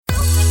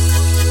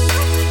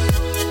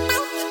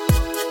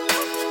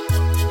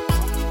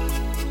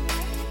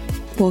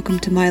Welcome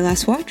to My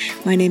Last Watch.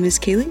 My name is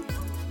Kaylee.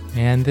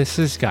 And this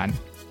is Gun.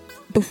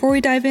 Before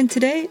we dive in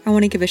today, I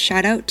want to give a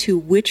shout out to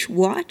Witch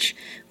Watch,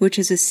 which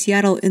is a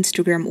Seattle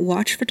Instagram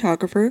watch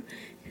photographer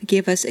who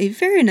gave us a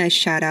very nice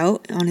shout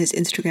out on his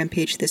Instagram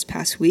page this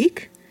past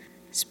week.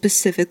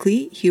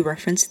 Specifically, he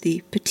referenced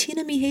the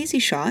Patina Me Hazy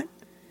shot.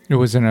 It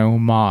was an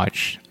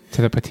homage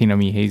to the Patina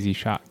Me Hazy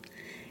shot.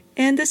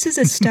 And this is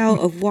a style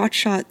of watch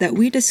shot that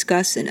we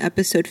discuss in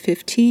episode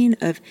 15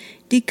 of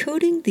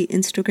Decoding the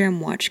Instagram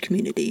Watch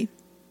Community.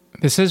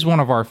 This is one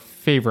of our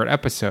favorite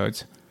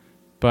episodes.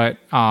 But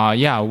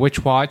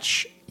Witch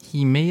Watch,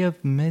 he may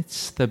have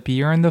missed the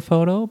beer in the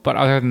photo, but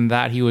other than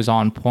that, he was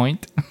on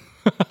point.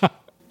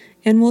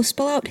 And we'll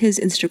spell out his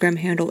Instagram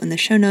handle in the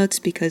show notes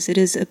because it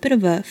is a bit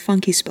of a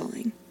funky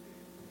spelling.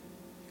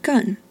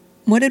 Gun,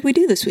 what did we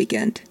do this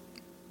weekend?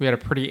 We had a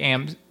pretty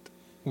amped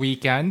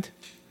weekend.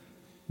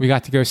 We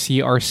got to go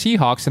see our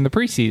Seahawks in the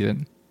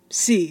preseason.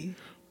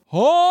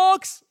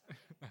 Hawks!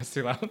 That's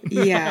too loud.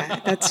 Yeah,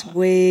 that's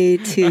way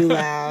too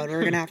loud. We're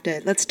going to have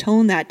to, let's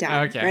tone that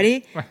down. Okay.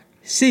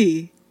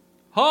 Ready?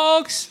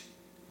 Hawks!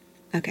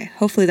 Okay,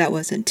 hopefully that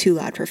wasn't too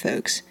loud for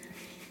folks.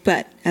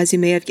 But, as you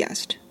may have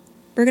guessed,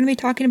 we're going to be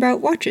talking about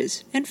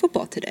watches and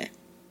football today.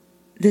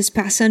 This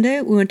past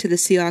Sunday, we went to the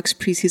Seahawks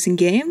preseason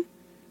game.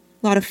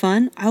 A lot of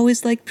fun. I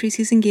always like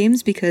preseason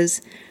games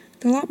because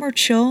they're a lot more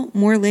chill,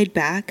 more laid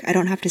back. I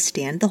don't have to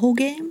stand the whole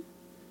game.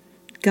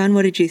 Gun,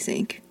 what did you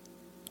think?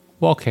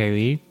 Well,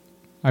 Kaylee,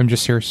 I'm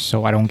just here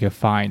so I don't get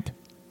fined.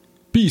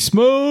 Beast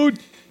mode!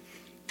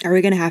 Are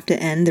we going to have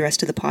to end the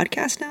rest of the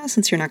podcast now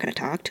since you're not going to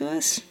talk to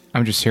us?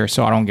 I'm just here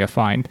so I don't get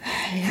fined.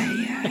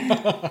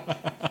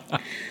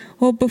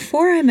 Well,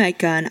 before I met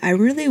Gun, I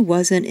really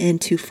wasn't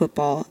into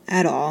football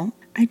at all.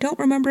 I don't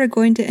remember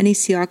going to any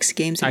Seahawks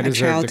games in my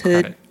childhood.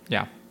 The credit.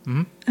 Yeah.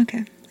 Mm-hmm.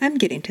 Okay. I'm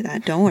getting to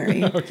that. Don't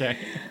worry. Okay.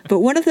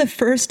 But one of the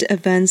first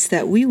events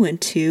that we went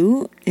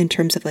to in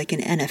terms of like an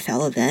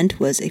NFL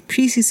event was a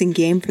preseason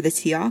game for the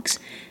Seahawks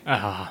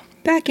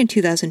back in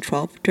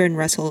 2012 during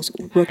Russell's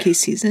rookie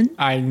season.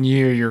 I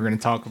knew you were going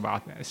to talk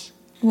about this.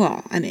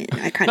 Well, I mean,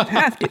 I kind of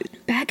have to.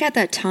 Back at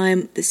that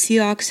time, the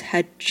Seahawks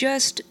had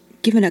just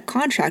given a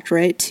contract,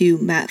 right, to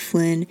Matt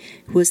Flynn,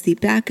 who was the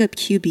backup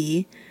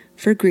QB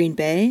for Green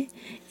Bay,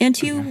 and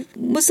he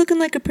was looking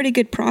like a pretty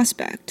good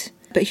prospect.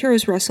 But here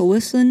was Russell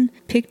Wilson,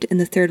 picked in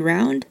the 3rd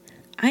round.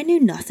 I knew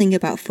nothing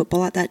about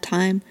football at that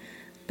time,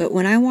 but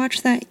when I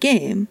watched that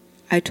game,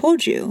 I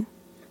told you,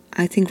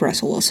 I think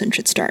Russell Wilson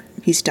should start.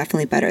 He's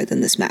definitely better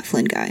than this Matt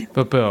Flynn guy.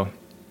 But Bill,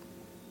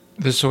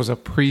 this was a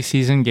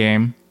preseason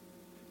game,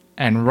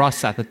 and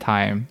Russ at the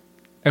time,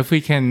 if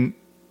we can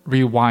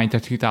rewind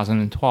to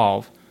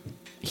 2012,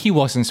 he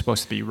wasn't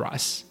supposed to be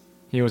Russ.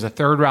 He was a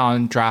 3rd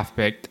round draft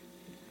pick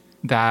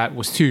that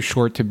was too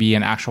short to be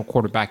an actual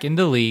quarterback in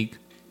the league.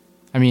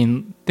 I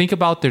mean, think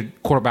about the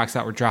quarterbacks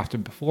that were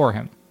drafted before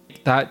him.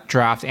 That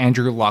draft,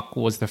 Andrew Luck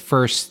was the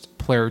first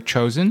player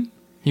chosen.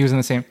 He was in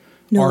the same...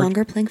 No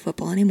longer playing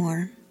football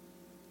anymore.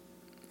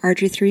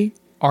 RG3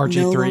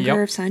 no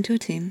longer signed to a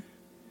team.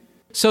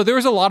 So there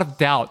was a lot of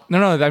doubt.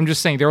 No, I'm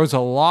just saying there was a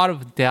lot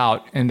of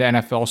doubt in the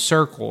NFL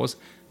circles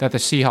that the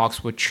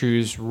Seahawks would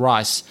choose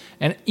Russ.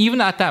 And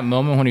even at that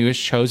moment when he was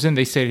chosen,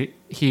 they said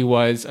he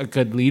was a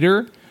good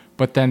leader,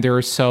 but then there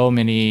were so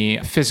many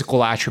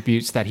physical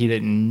attributes that he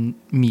didn't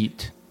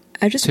meet.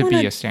 I just want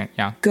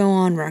to go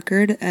on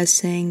record as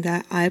saying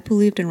that I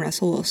believed in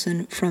Russell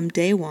Wilson from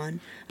day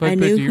one. I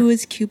knew who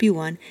his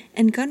QB1,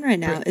 and Gun right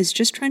now is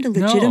just trying to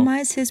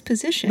legitimize his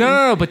position.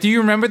 No, but do you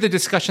remember the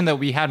discussion that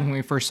we had when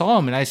we first saw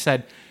him? And I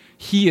said,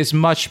 he is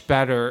much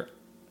better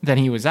than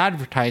he was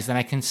advertised, and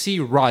I can see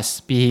Russ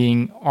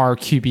being our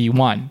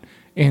QB1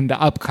 in the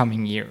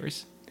upcoming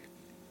years.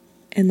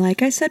 And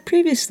like I said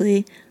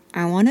previously,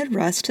 I wanted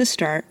Russ to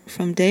start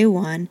from day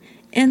one.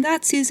 And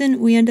that season,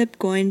 we end up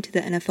going to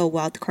the NFL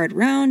wildcard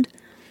round,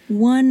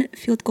 1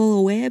 field goal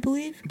away, I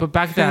believe. But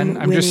back then,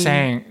 I'm just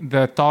saying,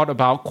 the thought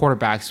about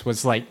quarterbacks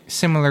was like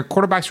similar.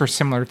 Quarterbacks were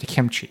similar to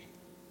kimchi.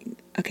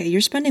 Okay,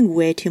 you're spending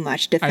way too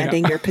much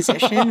defending your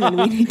position when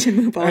we need to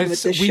move on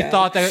with this show. We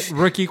thought that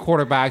rookie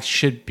quarterbacks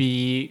should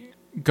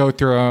go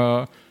through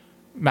a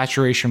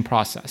maturation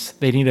process.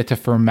 They needed to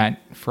ferment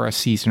for a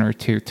season or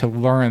two to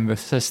learn the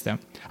system.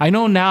 I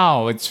know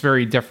now it's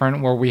very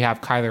different where we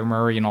have Kyler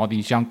Murray and all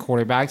these young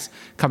quarterbacks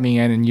coming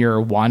in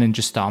year 1 and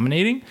just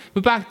dominating.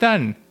 But back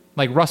then,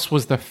 like Russ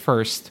was the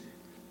first,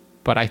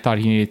 but I thought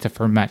he needed to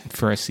ferment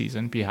for a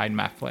season behind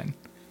Matt Flynn.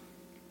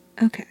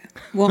 Okay.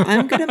 Well,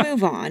 I'm going to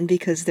move on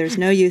because there's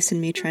no use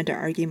in me trying to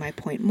argue my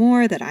point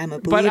more that I'm a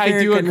believer. But I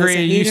do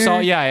agree.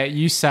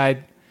 You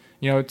said,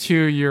 to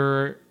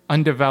your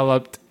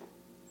undeveloped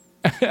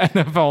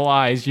NFL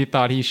eyes, you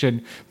thought he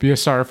should be a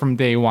starter from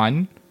day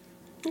one.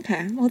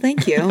 Okay, well,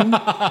 thank you.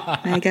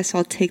 I guess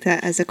I'll take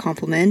that as a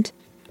compliment.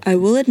 I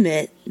will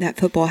admit that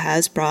football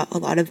has brought a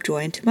lot of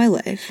joy into my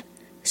life,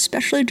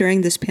 especially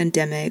during this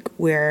pandemic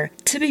where,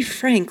 to be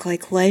frank,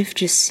 like life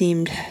just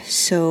seemed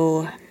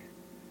so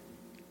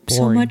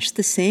much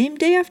the same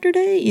day after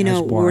day,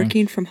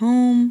 working from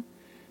home,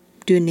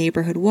 doing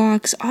neighborhood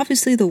walks.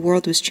 Obviously, the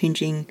world was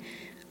changing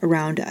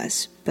around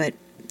us, but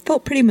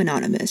felt pretty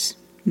monotonous.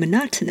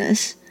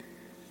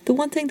 The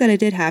one thing that I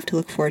did have to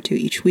look forward to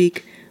each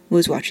week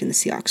was watching the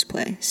Seahawks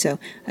play. So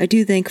I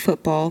do thank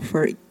football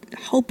for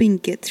helping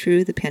get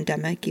through the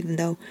pandemic, even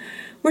though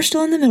we're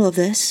still in the middle of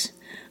this.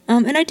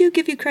 And I do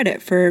give you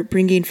credit for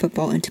bringing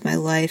football into my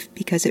life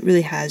because it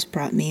really has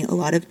brought me a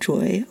lot of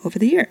joy over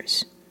the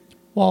years.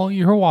 Well,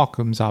 you're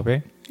welcome,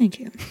 Zabe. Thank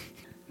you.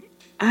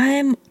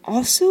 I'm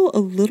also a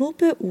little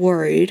bit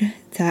worried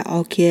that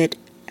I'll get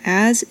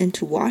as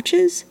into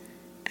watches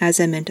as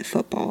I'm into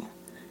football,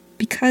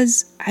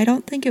 because I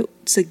don't think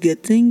it's a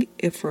good thing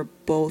if we're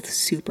both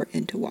super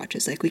into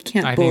watches. Like, we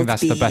can't I both think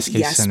that's be the best case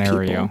yes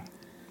scenario. people.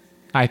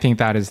 I think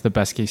that is the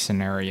best case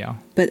scenario.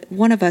 But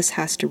one of us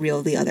has to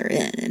reel the other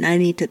in, and I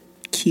need to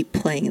keep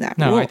playing that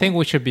No, role. I think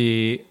we should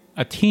be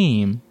a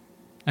team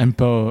and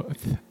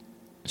both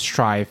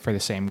strive for the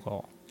same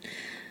goal.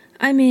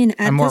 I mean,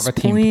 at I'm more this of a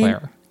team point,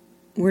 player.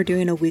 we're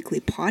doing a weekly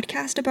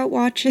podcast about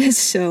watches,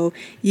 so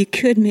you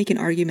could make an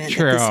argument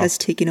that this True. has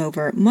taken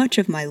over much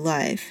of my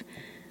life.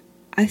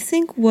 I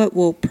think what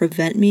will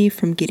prevent me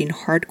from getting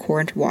hardcore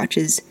into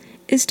watches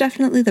is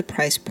definitely the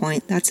price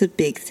point. That's a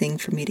big thing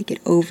for me to get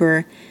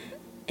over.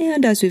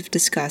 And as we've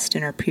discussed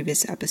in our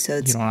previous You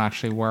episodes, don't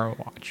actually wear a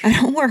watch. I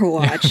don't wear a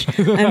watch.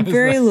 I'm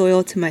very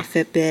loyal to my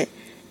Fitbit,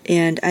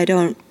 and I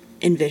don't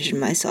envision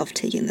myself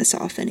taking this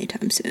off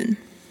anytime soon.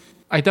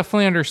 I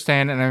definitely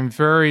understand, and I'm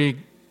very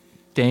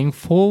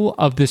thankful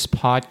of this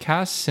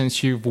podcast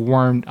since you've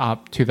warmed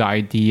up to the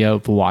idea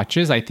of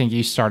watches. I think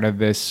you started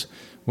this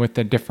with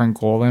a different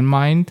goal in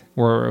mind,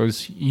 where it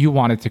was you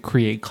wanted to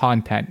create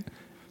content.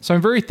 So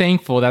I'm very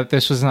thankful that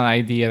this was an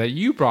idea that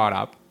you brought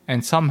up,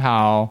 and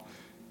somehow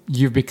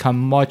you've become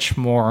much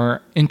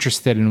more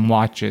interested in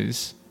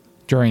watches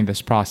during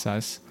this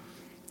process.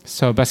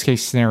 So best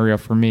case scenario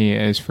for me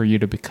is for you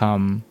to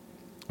become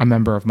a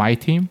member of my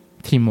team,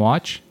 Team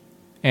Watch,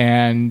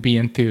 and be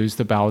enthused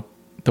about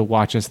the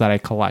watches that I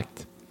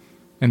collect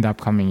in the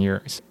upcoming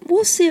years.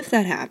 We'll see if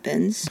that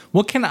happens.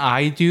 What can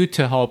I do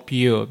to help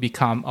you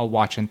become a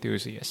watch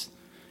enthusiast?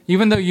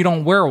 Even though you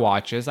don't wear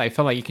watches, I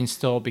feel like you can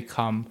still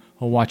become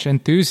a watch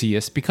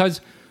enthusiast because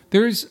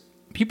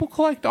people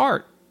collect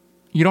art.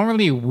 You don't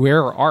really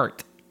wear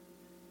art,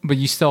 but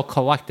you still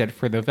collect it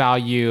for the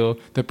value,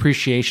 the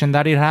appreciation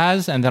that it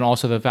has, and then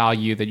also the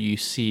value that you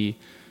see.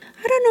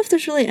 I don't know if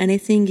there's really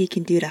anything you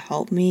can do to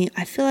help me.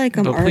 I feel like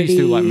I'm But already... please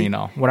do let me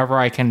know. Whatever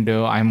I can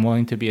do, I'm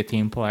willing to be a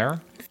team player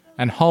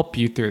and help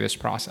you through this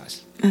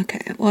process.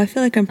 Okay, well, I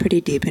feel like I'm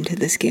pretty deep into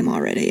this game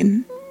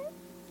already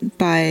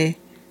by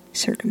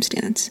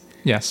circumstance.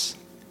 Yes.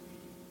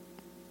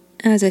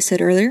 As I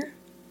said earlier,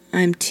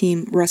 I'm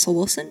Team Russell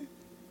Wilson.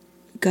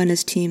 Gunn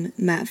is Team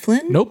Matt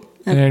Flynn. Nope.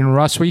 And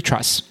Russ, we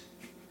trust.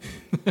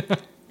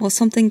 Well,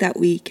 something that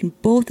we can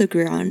both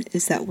agree on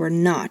is that we're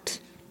not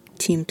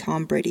Team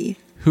Tom Brady.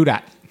 Who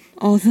dat?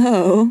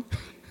 Although,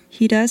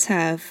 he does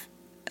have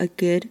a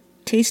good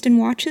taste in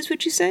watches,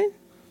 would you say?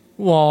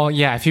 Well,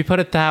 yeah, if you put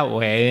it that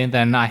way,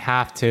 then I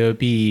have to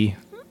be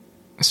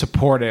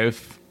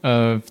supportive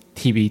of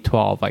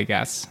TB12, I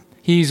guess.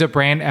 He's a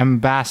brand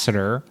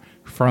ambassador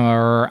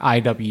for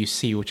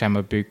IWC, which I'm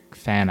a big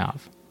fan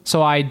of.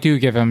 So I do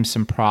give him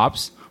some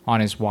props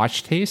on his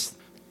watch taste.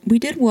 We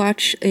did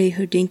watch a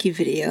Hodinkee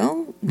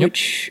video,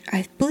 which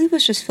I believe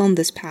was just filmed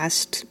this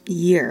past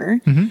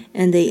year,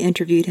 and they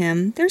interviewed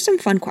him. There's some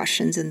fun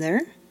questions in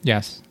there.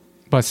 Yes.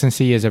 But since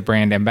he is a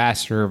brand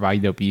ambassador of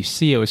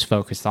IWC, it was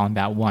focused on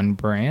that one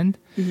brand.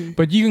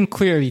 But you can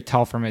clearly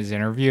tell from his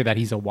interview that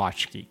he's a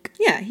watch geek.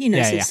 Yeah, he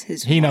knows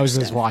his He watch knows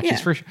his stuff. watches Yeah.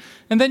 for sure.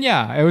 And then,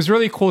 it was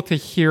really cool to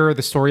hear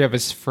the story of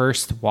his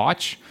first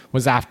watch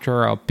was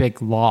after a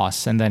big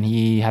loss. And then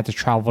he had to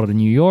travel to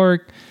New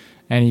York,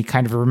 and he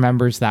kind of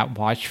remembers that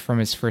watch from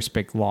his first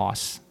big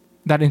loss.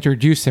 That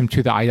introduced him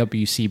to the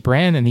IWC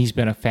brand, and he's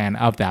been a fan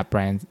of that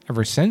brand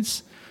ever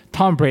since.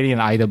 Tom Brady and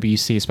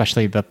IWC,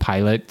 especially the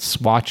Pilot's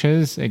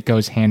watches, it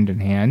goes hand in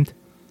hand.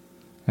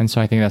 And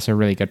so I think that's a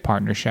really good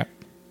partnership.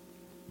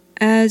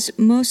 As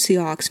most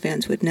Seahawks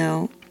fans would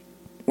know,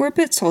 we're a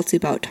bit salty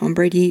about Tom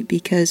Brady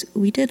because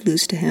we did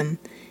lose to him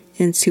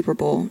in Super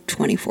Bowl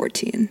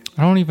 2014.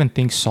 I don't even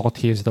think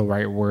salty is the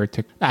right word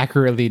to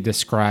accurately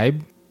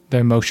describe the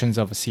emotions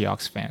of a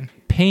Seahawks fan.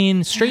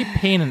 Pain, straight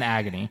pain and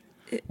agony.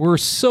 We're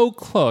so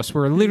close.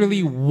 We're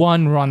literally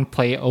one run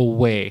play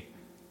away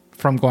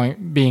from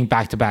being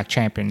back-to-back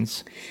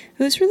champions.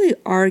 It was really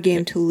our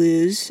game to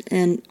lose,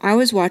 and I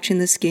was watching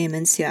this game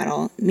in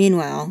Seattle.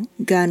 Meanwhile,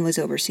 Gunn was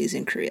overseas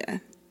in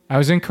Korea. I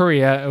was in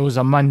Korea. It was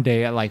a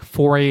Monday at like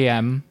 4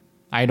 a.m.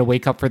 I had to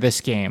wake up for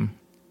this game.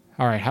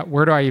 All right,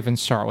 where do I even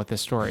start with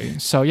this story?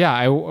 So yeah,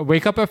 I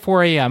wake up at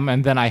 4 a.m.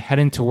 and then I head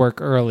into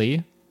work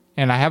early.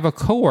 And I have a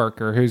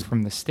coworker who's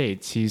from the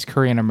States. He's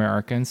Korean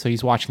American, so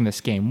he's watching this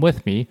game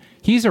with me.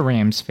 He's a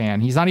Rams fan.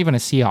 He's not even a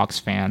Seahawks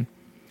fan.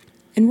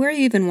 And where are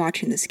you even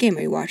watching this game?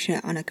 Are you watching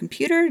it on a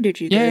computer?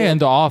 Did you? Yeah, in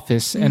the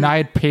office. And I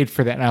had paid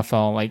for the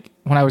NFL. Like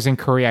when I was in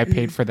Korea, I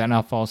paid for the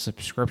NFL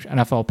subscription,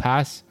 NFL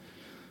Pass.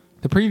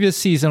 The previous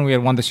season, we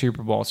had won the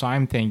Super Bowl, so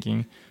I'm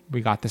thinking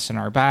we got this in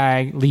our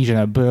bag. Legion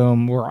of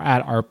Boom, we're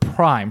at our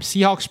prime.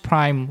 Seahawks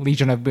prime,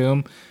 Legion of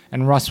Boom,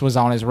 and Russ was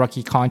on his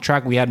rookie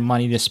contract. We had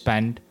money to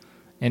spend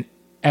in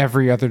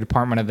every other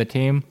department of the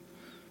team.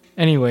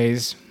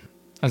 Anyways,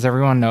 as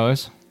everyone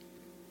knows,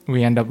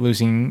 we end up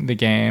losing the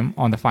game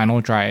on the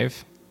final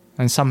drive,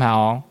 and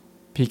somehow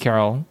Pete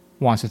Carroll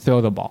wants to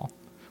throw the ball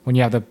when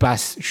you have the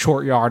best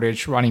short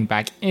yardage running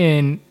back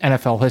in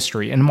NFL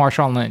history, in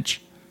Marshawn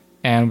Lynch.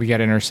 And we get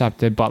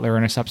intercepted. Butler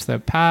intercepts the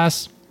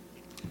pass,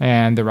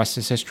 and the rest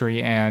is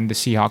history, and the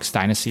Seahawks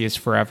dynasty is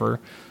forever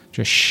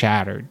just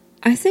shattered.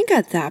 I think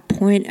at that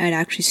point, I'd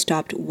actually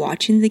stopped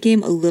watching the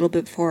game a little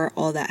bit before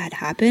all that had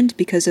happened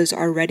because it was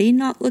already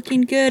not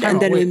looking good.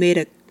 We made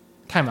a...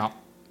 Time out.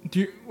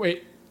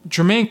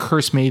 Jermaine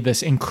Kearse made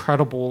this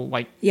incredible,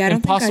 I don't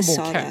think I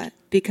saw that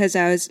because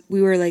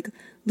we were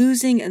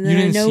losing, and then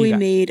I know we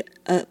made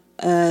a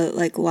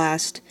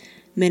last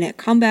minute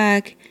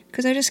comeback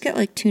because I just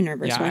get too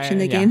nervous watching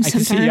the game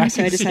sometimes.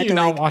 So I just had to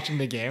not watching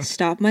the game.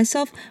 Stop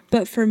myself.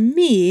 But for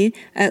me,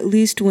 at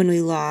least when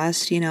we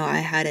lost, I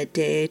had a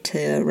day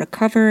to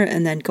recover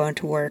and then go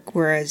into work.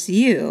 Whereas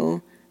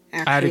you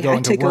actually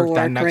had to go work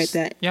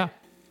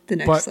the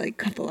next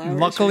couple hours.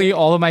 Luckily,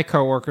 all of my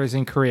coworkers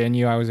in Korea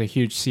knew I was a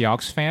huge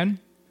Seahawks fan,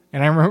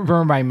 and I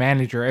remember my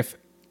manager. If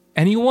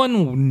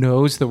anyone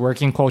knows the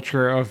working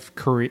culture of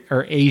Korea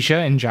or Asia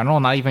in general,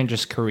 not even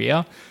just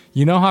Korea,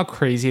 you know how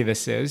crazy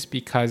this is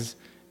because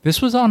this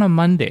was on a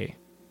Monday.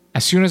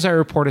 As soon as I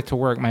reported to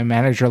work, my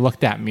manager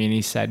looked at me and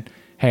he said,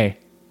 "Hey,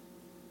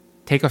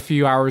 take a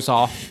few hours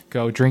off,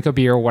 go drink a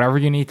beer, whatever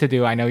you need to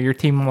do. I know your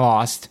team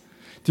lost.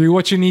 Do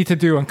what you need to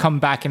do and come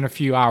back in a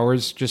few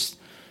hours. Just,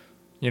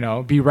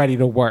 be ready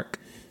to work."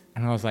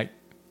 And I was like,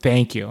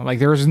 thank you.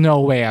 There was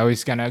no way I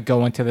was going to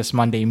go into this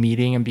Monday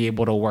meeting and be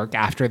able to work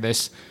after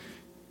this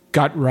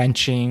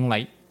gut-wrenching,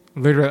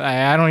 literally,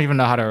 I don't even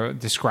know how to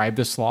describe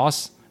this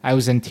loss. I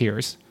was in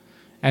tears.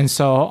 And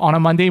so on a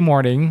Monday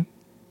morning,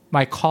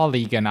 my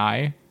colleague and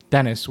I,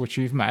 Dennis, which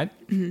you've met,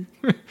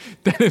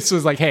 Dennis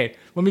was like, "Hey,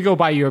 let me go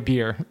buy you a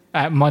beer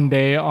at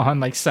Monday on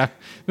this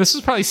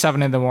was probably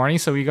 7 in the morning.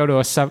 So we go to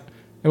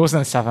it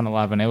wasn't a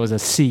 7-Eleven. It was a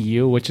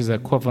CU, which is the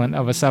equivalent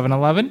of a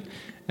 7-Eleven.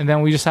 And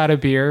then we just had a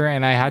beer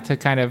and I had to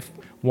kind of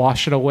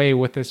wash it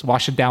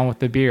down with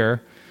the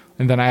beer.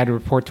 And then I had to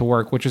report to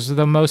work, which is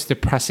the most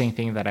depressing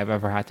thing that I've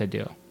ever had to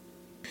do.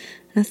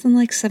 Nothing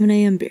like 7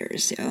 a.m.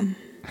 beers, yeah.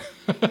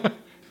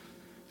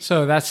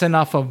 So that's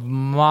enough of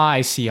my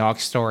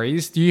Seahawks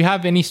stories. Do you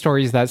have any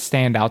stories that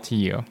stand out to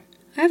you?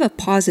 I have a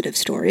positive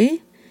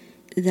story.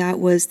 That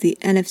was the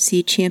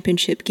NFC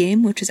Championship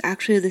game, which is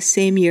actually the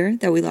same year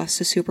that we lost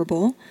the Super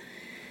Bowl.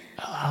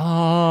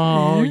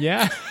 Oh,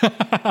 yeah.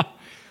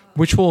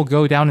 Which will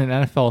go down in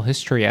NFL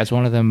history as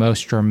one of the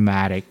most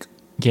dramatic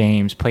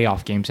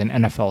playoff games in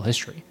NFL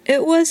history.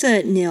 It was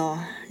a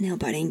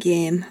nail-biting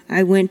game.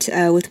 I went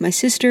with my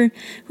sister,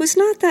 who's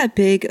not that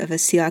big of a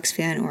Seahawks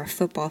fan or a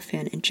football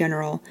fan in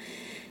general.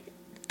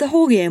 The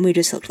whole game, we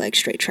just looked like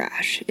straight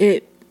trash.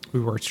 We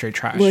were straight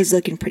trash. Was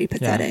looking pretty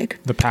pathetic. Yeah.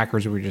 The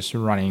Packers were just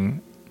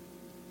running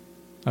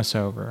us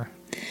over.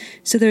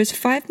 So there's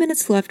 5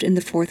 minutes left in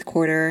the fourth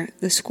quarter.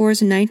 The score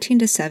is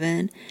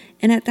 19-7.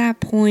 And at that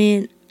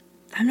point,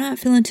 I'm not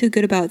feeling too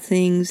good about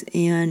things.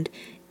 And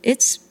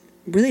it's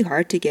really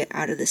hard to get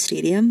out of the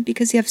stadium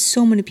because you have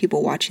so many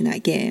people watching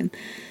that game.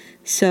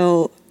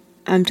 So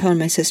I'm telling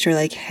my sister,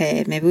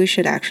 hey, maybe we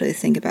should actually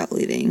think about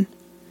leaving.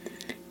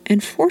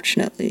 And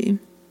fortunately,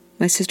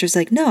 my sister's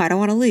like, no, I don't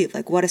want to leave.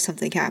 What if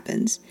something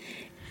happens?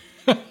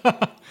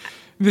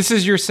 This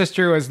is your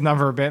sister who has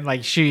never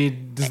been, she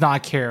does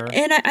not care.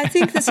 And I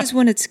think this is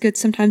when it's good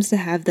sometimes to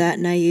have that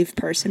naive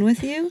person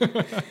with you.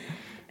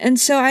 And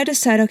so I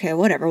decided, okay,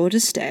 whatever, we'll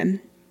just stay.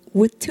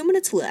 With 2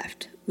 minutes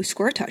left, we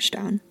score a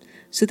touchdown.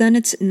 So then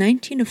it's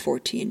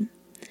 19-14.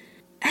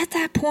 At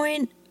that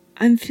point,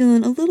 I'm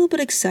feeling a little bit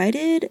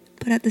excited,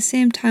 but at the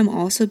same time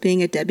also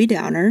being a Debbie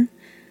Downer.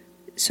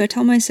 So I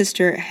tell my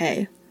sister,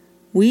 hey,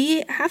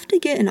 we have to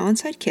get an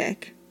onside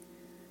kick,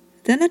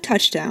 then a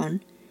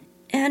touchdown,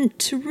 and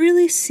to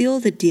really seal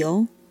the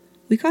deal,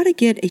 we got to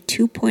get a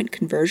 2-point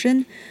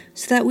conversion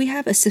so that we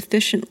have a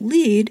sufficient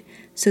lead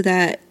so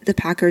that the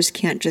Packers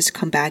can't just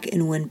come back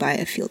and win by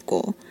a field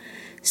goal.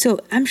 So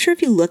I'm sure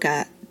if you look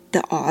at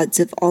the odds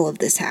of all of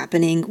this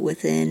happening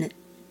within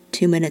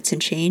 2 minutes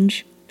and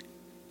change,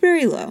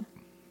 very low.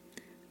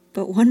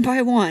 But one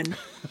by one,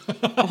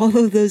 all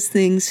of those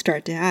things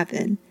start to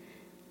happen.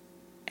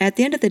 At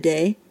the end of the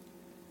day,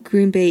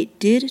 Green Bay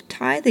did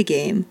tie the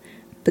game,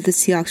 but the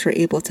Seahawks were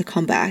able to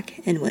come back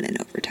and win in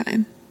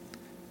overtime.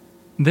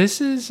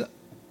 This is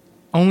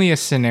only a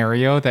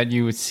scenario that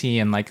you would see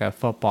in a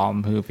football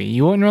movie.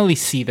 You wouldn't really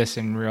see this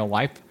in real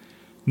life.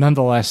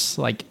 Nonetheless,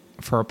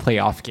 for a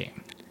playoff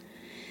game.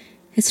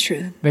 It's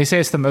true. They say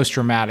it's the most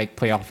dramatic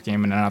playoff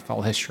game in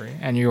NFL history,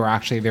 and you were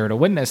actually there to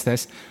witness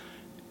this.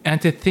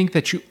 And to think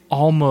that you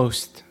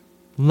almost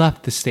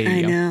left the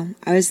stadium. I know.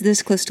 I was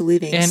this close to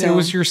leaving. And it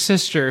was your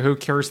sister who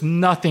cares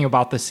nothing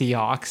about the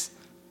Seahawks,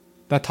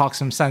 that talks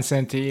some sense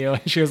into you.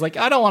 And she was like,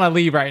 I don't want to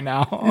leave right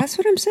now. That's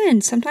what I'm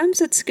saying.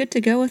 Sometimes it's good to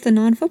go with a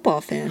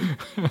non-football fan.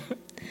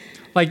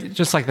 Like,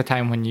 just like the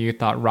time when you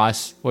thought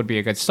Russ would be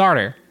a good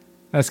starter.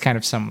 That's kind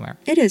of similar.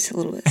 It is a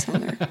little bit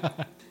similar.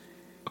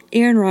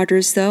 Aaron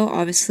Rodgers, though,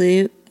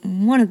 obviously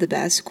one of the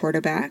best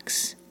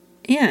quarterbacks.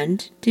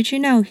 And did you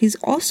know he's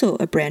also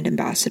a brand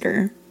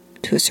ambassador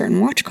to a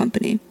certain watch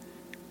company?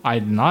 I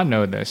did not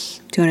know this.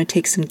 Do you want to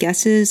take some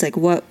guesses? Like,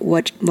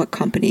 what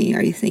company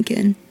are you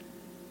thinking?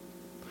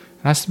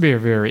 It has to be a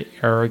very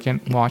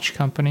arrogant watch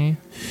company.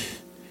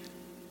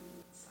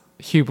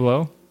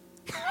 Hublot.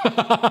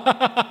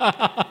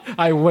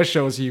 I wish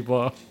it was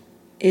Hublot.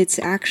 It's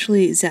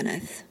actually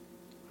Zenith.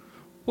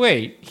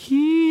 Wait,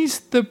 he's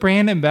the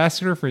brand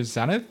ambassador for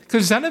Zenith?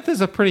 Because Zenith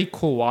is a pretty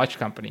cool watch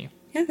company.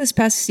 Yeah, this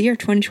past year,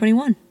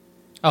 2021.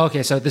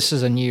 Okay, so this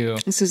is a new...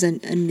 This is a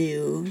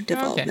new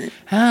development.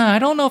 Okay. I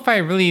don't know if I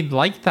really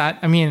like that.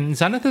 I mean,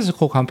 Zenith is a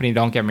cool company,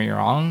 don't get me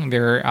wrong.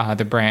 They're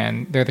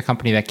they're the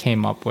company that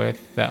came up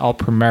with the El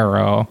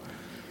Primero,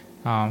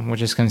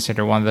 which is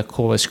considered one of the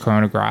coolest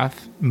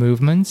chronograph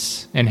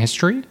movements in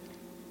history.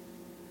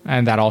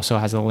 And that also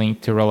has a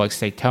link to Rolex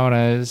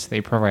Daytonas.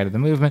 They provided the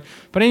movement.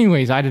 But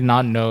anyways, I did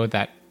not know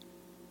that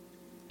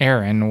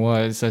Aaron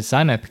was a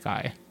Zenith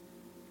guy.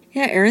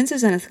 Yeah, Aaron's a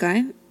Zenith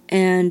guy.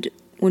 And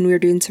when we were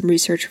doing some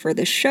research for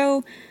this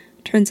show,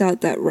 turns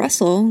out that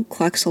Russell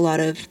collects a lot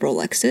of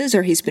Rolexes,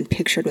 or he's been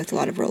pictured with a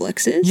lot of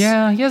Rolexes.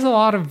 Yeah, he has a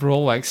lot of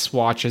Rolex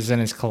watches in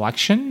his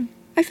collection.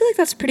 I feel like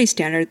that's pretty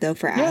standard, though,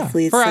 for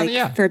athletes.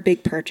 For a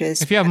big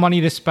purchase. If you have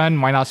money to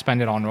spend, why not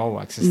spend it on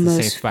Rolex? It's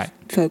the safe bet.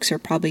 Folks are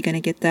probably going to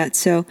get that.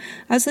 So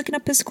I was looking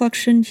up his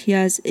collection. He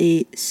has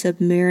a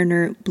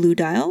Submariner blue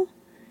dial,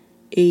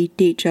 a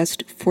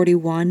Datejust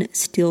 41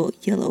 steel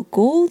yellow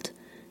gold,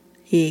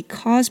 a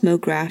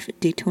Cosmograph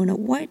Daytona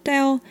white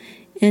dial,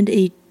 and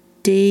a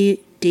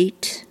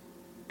Datejust,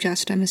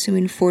 I'm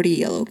assuming, 40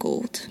 yellow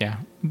gold. Yeah.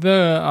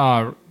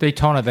 The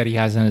Daytona that he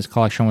has in his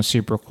collection was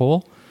super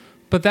cool.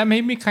 But that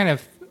made me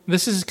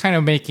this is kind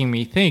of making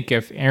me think,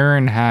 if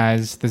Aaron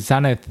has the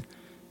Zenith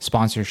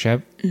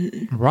sponsorship,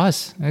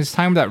 Russ, it's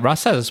time that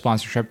Russ has a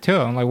sponsorship too.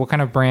 Like, what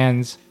kind of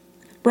brands?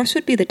 Russ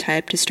would be the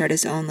type to start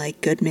his own,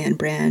 like, Goodman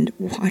brand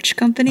watch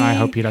company. I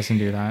hope he doesn't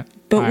do that.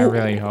 But I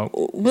really hope.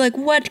 Like,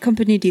 what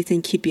company do you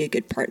think he'd be a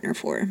good partner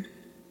for?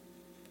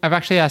 I've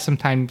actually had some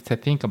time to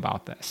think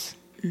about this.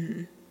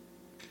 Mm-hmm.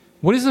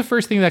 What is the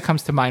first thing that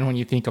comes to mind when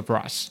you think of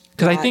Russ?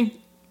 Because I think...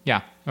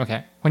 Yeah,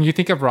 okay. When you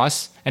think of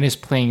Russ and his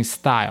playing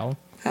style,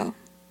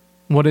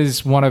 what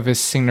is one of his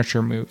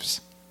signature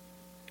moves?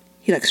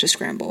 He likes to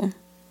scramble.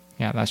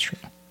 Yeah, that's true.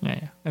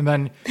 Yeah. And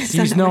then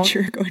he's known... What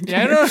you're going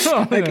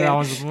to okay.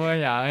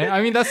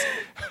 I mean, that's...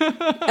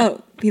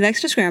 Oh, he likes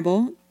to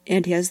scramble,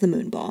 and he has the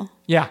moon ball.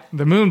 Yeah,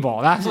 the moon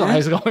ball. That's what I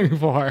was going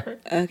for.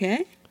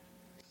 Okay.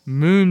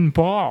 Moon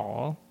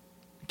ball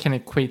can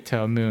equate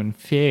to a moon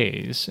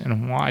phase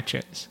in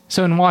watches.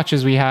 So in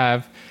watches, we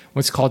have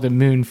what's called the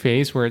moon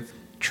phase, where it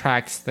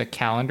tracks the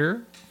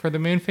calendar for the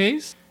moon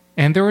phase.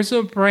 And there was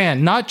a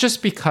brand, not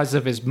just because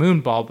of his moon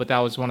ball, but that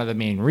was one of the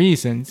main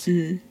reasons.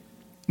 Mm-hmm.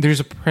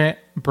 There's a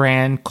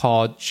brand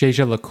called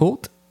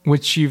Jaeger-LeCoultre,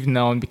 which you've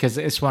known because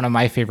it's one of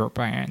my favorite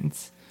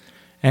brands.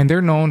 And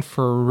they're known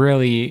for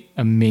really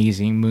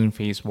amazing moon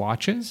phase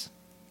watches.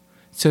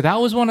 So that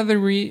was one of the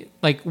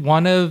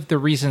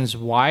reasons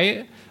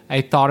why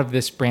I thought of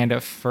this brand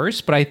at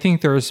first, but I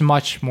think there's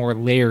much more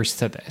layers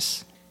to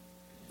this.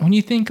 When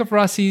you think of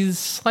Russ, he's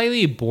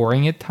slightly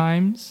boring at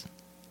times.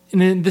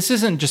 And this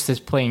isn't just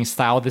his playing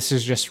style, this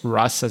is just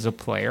Russ as a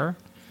player.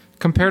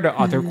 Compared to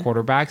other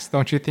quarterbacks,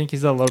 don't you think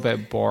he's a little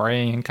bit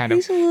boring and kind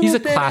of... He's a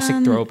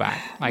classic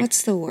throwback. Like,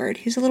 what's the word?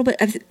 He's a little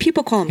bit...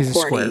 People call him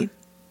corny.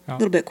 A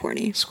little bit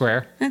corny.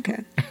 Square.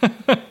 Okay.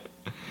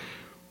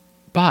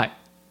 But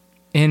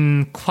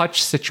in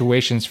clutch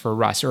situations for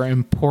Russ, or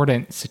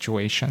important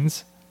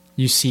situations,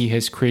 you see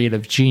his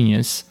creative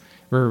genius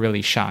where it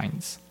really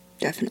shines.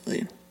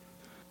 Definitely.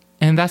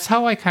 And that's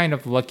how I kind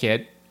of look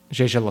at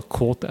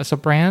Jaeger-LeCoultre as a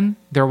brand.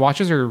 Their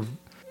watches are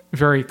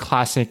very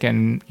classic,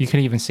 and you can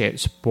even say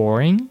it's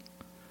boring.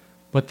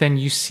 But then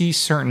you see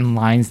certain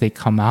lines they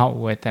come out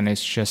with, and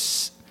it's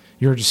just...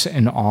 You're just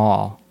in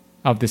awe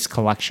of this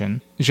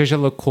collection.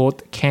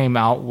 Jaeger-LeCoultre came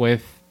out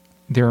with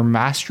their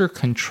Master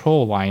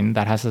Control line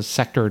that has the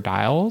sector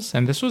dials,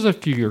 and this was a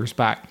few years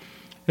back.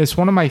 It's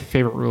one of my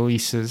favorite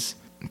releases,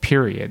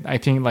 period. I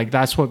think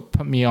that's what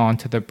put me on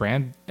to the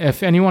brand.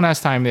 If anyone has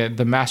time,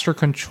 the Master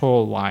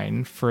Control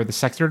line for the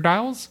sector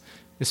dials,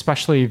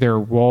 especially their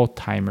wall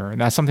timer,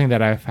 that's something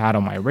that I've had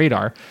on my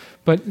radar.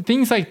 But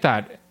things like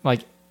that,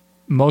 like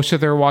most of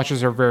their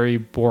watches are very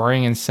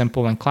boring and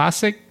simple and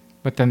classic,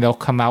 but then they'll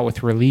come out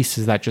with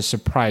releases that just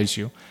surprise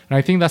you. And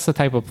I think that's the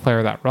type of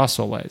player that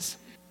Russell is.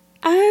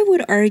 I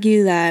would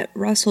argue that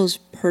Russell's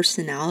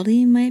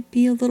personality might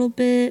be a little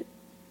bit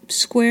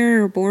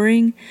square or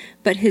boring,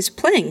 but his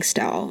playing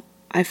style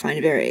I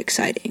find very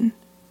exciting.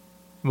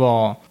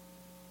 Well,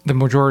 the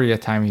majority of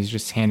the time he's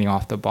just handing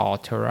off the ball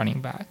to a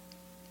running back.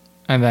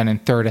 And then in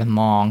third and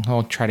long,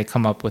 he'll try to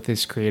come up with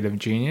his creative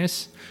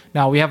genius.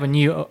 Now, we have a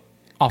new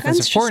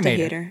offensive Gun's coordinator.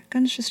 just a hater.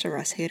 Gun's just a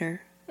Russ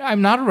hater.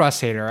 I'm not a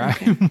Russ hater.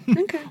 Okay.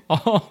 Okay.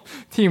 All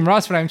Team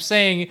Russ, but I'm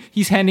saying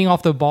he's handing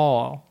off the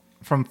ball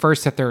from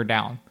first to third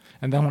down.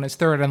 And then when it's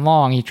third and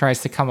long, he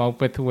tries to come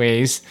up with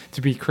ways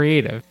to be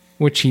creative,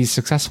 which he's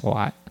successful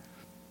at.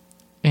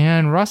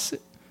 And Russ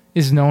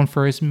is known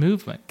for his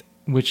movement,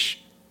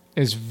 which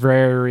is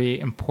very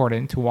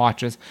important to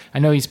watch. I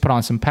know he's put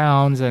on some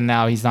pounds and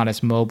now he's not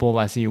as mobile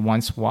as he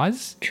once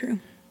was. True.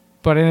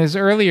 But in his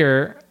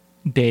earlier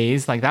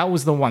days, like that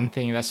was the one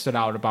thing that stood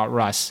out about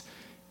Russ.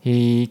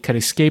 He could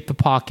escape the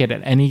pocket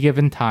at any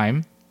given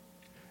time.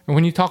 And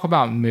when you talk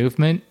about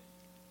movement,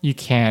 you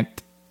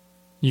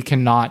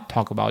cannot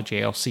talk about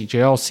JLC.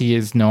 JLC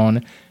is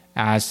known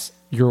as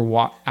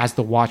the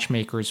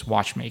watchmaker's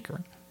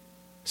watchmaker.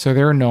 So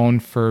they're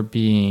known for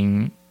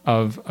being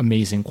of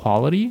amazing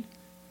quality.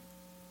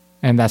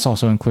 And that's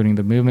also including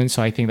the movement.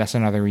 So I think that's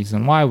another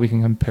reason why we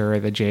can compare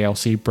the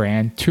JLC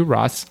brand to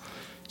Russ.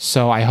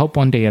 So I hope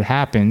one day it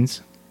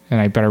happens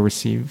and I better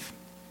receive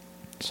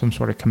some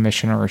sort of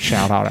commission or a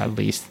shout out at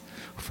least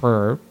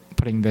for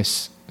putting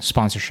this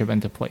sponsorship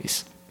into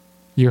place.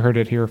 You heard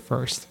it here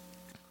first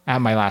at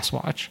My Last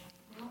Watch.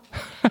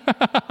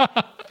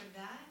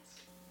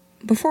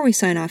 Before we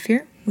sign off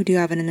here, we do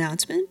have an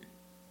announcement.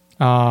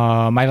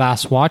 My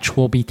Last Watch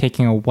will be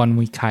taking a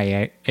 1-week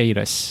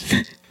hiatus.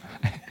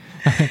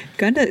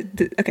 Gun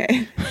doesn't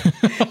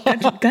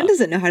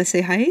know how to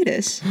say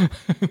hiatus.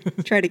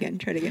 Try it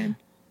again.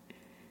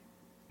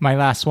 My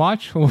Last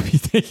Watch will be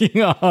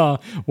taking a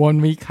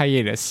 1-week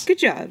hiatus. Good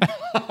job.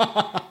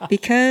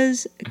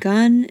 Because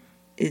Gun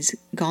is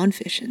gone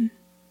fishing.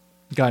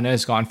 Gun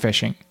is gone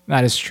fishing.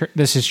 That is true.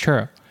 This is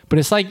true. But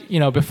it's like,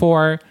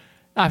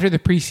 after the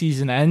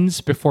preseason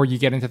ends, before you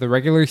get into the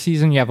regular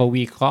season, you have a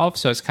week off.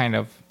 So it's kind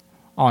of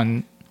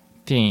on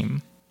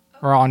theme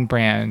or on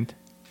brand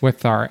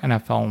with our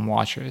NFL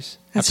Watchers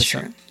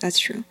episode. That's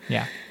true.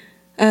 Yeah.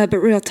 But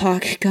real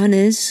talk, Gun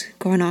is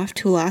going off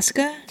to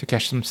Alaska To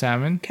catch some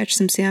salmon.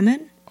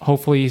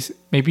 Hopefully,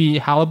 maybe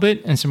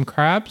halibut and some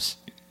crabs.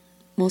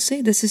 We'll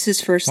see. This is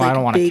his first. Well, I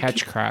don't want to big...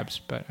 catch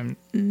crabs, but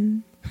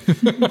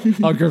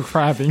I'll go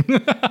crabbing.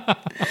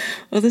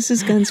 Well, this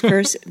is Gun's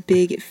first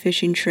big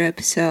fishing trip,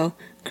 so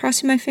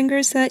crossing my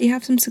fingers that you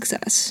have some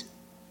success.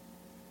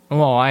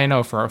 Well, I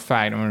know for a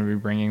fact I'm going to be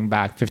bringing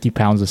back 50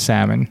 pounds of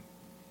salmon.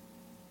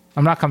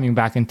 I'm not coming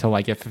back until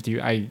I get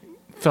 50. I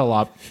fill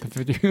up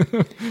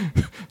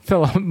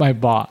my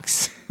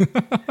box.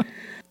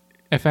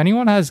 If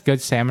anyone has good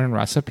salmon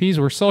recipes,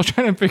 we're still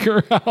trying to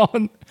figure out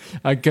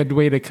a good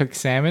way to cook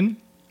salmon.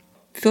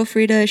 Feel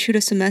free to shoot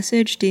us a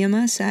message, DM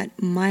us at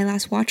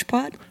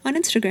MyLastWatchPod on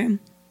Instagram.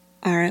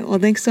 All right, well,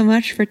 thanks so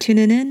much for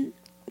tuning in.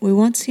 We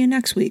won't see you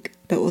next week,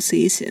 but we'll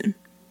see you soon.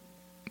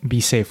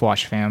 Be safe,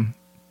 Watch fam.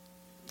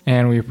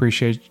 And we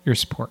appreciate your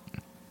support,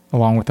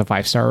 along with a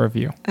 5-star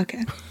review.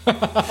 Okay.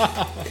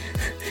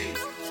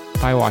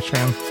 Bye, Watch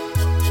fam.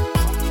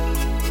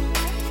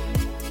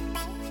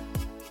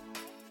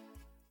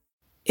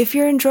 If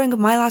you're enjoying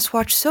My Last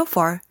Watch so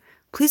far,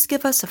 please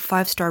give us a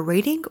 5-star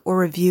rating or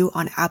review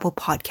on Apple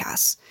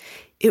Podcasts.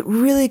 It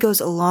really goes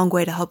a long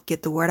way to help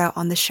get the word out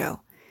on the show.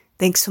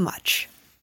 Thanks so much.